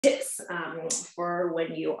tips for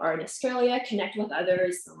when you are in Australia, connect with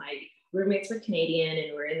others. So my roommates were Canadian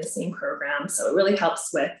and we're in the same program. So it really helps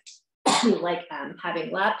with like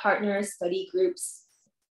having lab partners, study groups,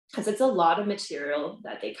 because it's a lot of material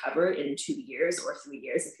that they cover in 2 years or 3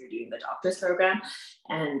 years if you're doing the doctor's program.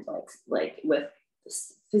 And like with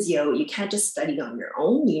physio, you can't just study on your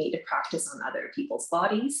own. You need to practice on other people's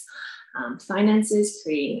bodies. Finances,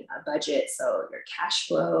 creating a budget. So your cash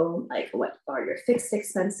flow, like what are your fixed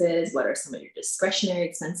expenses? What are some of your discretionary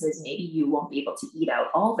expenses? Maybe you won't be able to eat out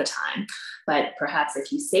all the time, but perhaps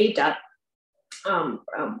if you saved up,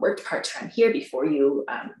 worked part-time here before you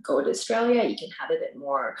go to Australia, you can have a bit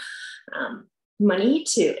more money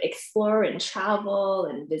to explore and travel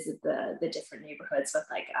and visit the different neighborhoods with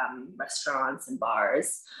like restaurants and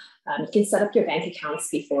bars. You can set up your bank accounts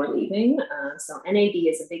before leaving. So NAB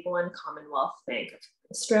is a big one, Commonwealth Bank of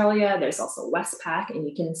Australia. There's also Westpac, and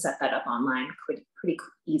you can set that up online pretty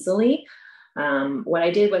easily. What I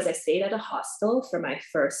did was I stayed at a hostel for my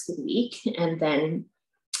first week, and then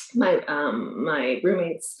my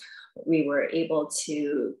roommates, we were able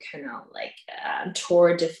to kind of like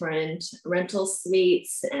tour different rental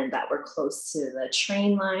suites and that were close to the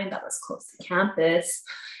train line, that was close to campus.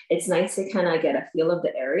 It's nice to kind of get a feel of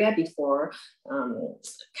the area before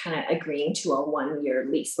kind of agreeing to a 1-year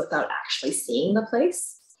lease without actually seeing the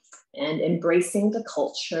place. And embracing the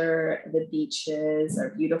culture. The beaches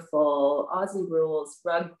are beautiful, Aussie rules,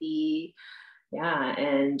 rugby. Yeah,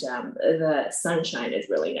 and the sunshine is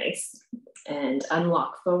really nice. And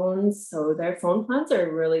unlock phones. So their phone plans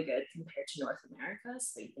are really good compared to North America.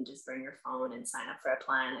 So you can just bring your phone and sign up for a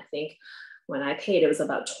plan. I think when I paid, it was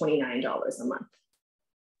about $29 a month.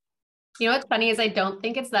 You know, what's funny is I don't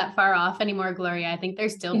think it's that far off anymore, Gloria. I think they're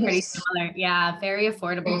still pretty similar. Yeah, very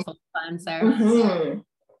affordable phone plans there. Mm-hmm.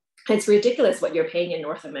 It's ridiculous what you're paying in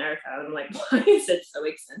North America. I'm like, why is it so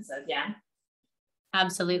expensive? Yeah.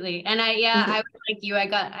 Absolutely. And I was like you,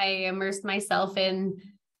 I immersed myself in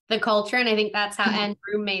the culture. And I think that's how, and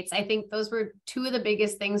roommates, I think those were two of the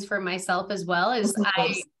biggest things for myself as well, is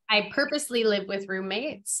I purposely live with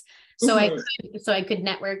roommates. So I could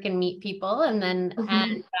network and meet people and then,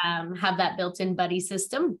 have that built-in buddy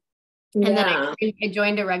system. And then I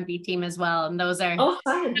joined a rugby team as well. And those are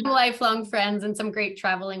lifelong friends and some great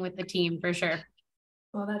traveling with the team for sure.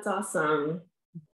 Oh, that's awesome.